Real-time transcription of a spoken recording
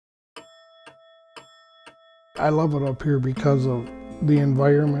I love it up here because of the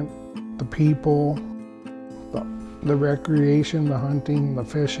environment, the people, the recreation, the hunting, the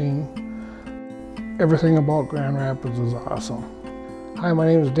fishing. Everything about Grand Rapids is awesome. Hi, my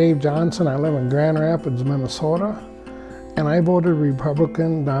name is Dave Johnson. I live in Grand Rapids, Minnesota, and I voted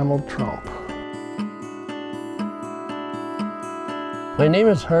Republican Donald Trump. My name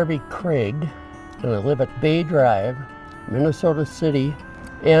is Harvey Craig, and I live at Bay Drive, Minnesota City,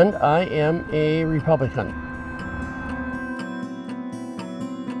 and I am a Republican.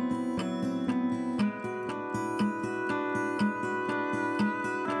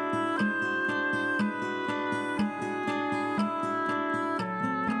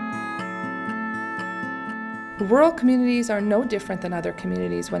 Rural communities are no different than other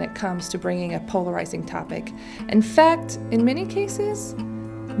communities when it comes to bringing a polarizing topic. In fact, in many cases,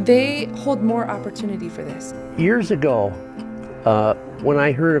 they hold more opportunity for this. Years ago, when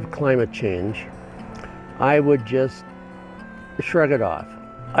I heard of climate change, I would just shrug it off.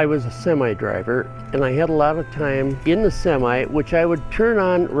 I was a semi driver, and I had a lot of time in the semi, which I would turn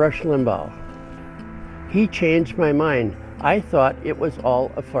on Rush Limbaugh. He changed my mind. I thought it was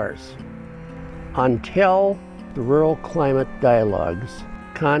all a farce. Until the Rural Climate Dialogues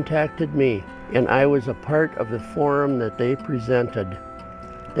contacted me, and I was a part of the forum that they presented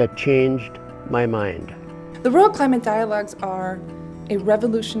that changed my mind. The Rural Climate Dialogues are a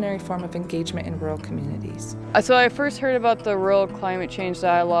revolutionary form of engagement in rural communities. So I first heard about the Rural Climate Change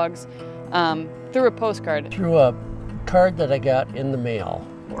Dialogues through a postcard. Through a card that I got in the mail.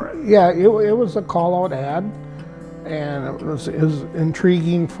 Yeah, it was a call-out ad, and it was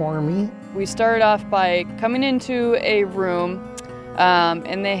intriguing for me. We started off by coming into a room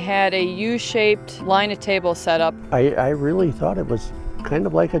and they had a U-shaped line of tables set up. I really thought it was kind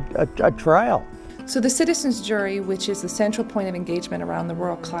of like a trial. So the Citizens Jury, which is the central point of engagement around the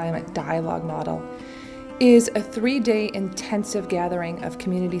Rural Climate Dialogue model, is a 3-day intensive gathering of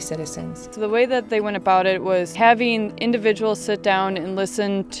community citizens. So the way that they went about it was having individuals sit down and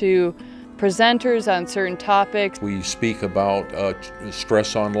listen to presenters on certain topics. We speak about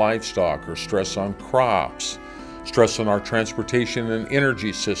stress on livestock or stress on crops, stress on our transportation and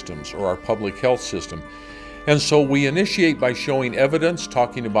energy systems or our public health system. And so we initiate by showing evidence,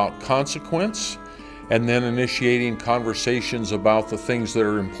 talking about consequence, and then initiating conversations about the things that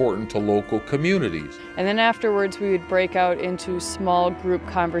are important to local communities. And then afterwards we would break out into small group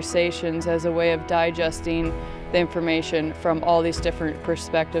conversations as a way of digesting the information from all these different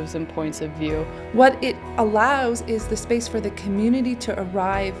perspectives and points of view. What it allows is the space for the community to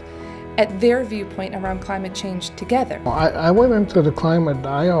arrive at their viewpoint around climate change together. I went into the climate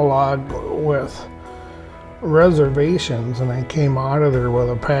dialogue with reservations, and I came out of there with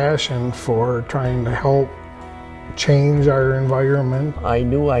a passion for trying to help change our environment. I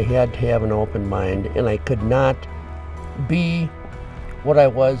knew I had to have an open mind, and I could not be what I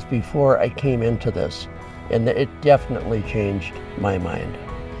was before I came into this. And it definitely changed my mind.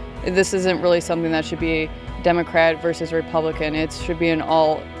 This isn't really something that should be Democrat versus Republican. It should be an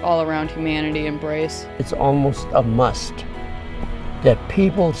all-around humanity embrace. It's almost a must that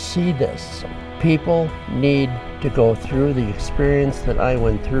people see this. People need to go through the experience that I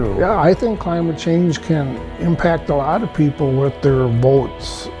went through. Yeah, I think climate change can impact a lot of people with their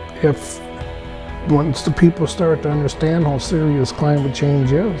votes if once the people start to understand how serious climate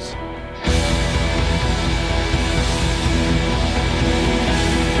change is.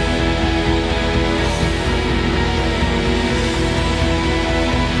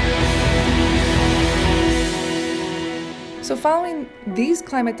 So following these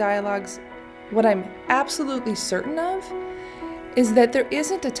climate dialogues, what I'm absolutely certain of is that there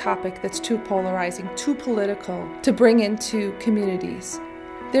isn't a topic that's too polarizing, too political to bring into communities.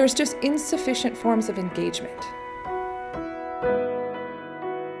 There's just insufficient forms of engagement.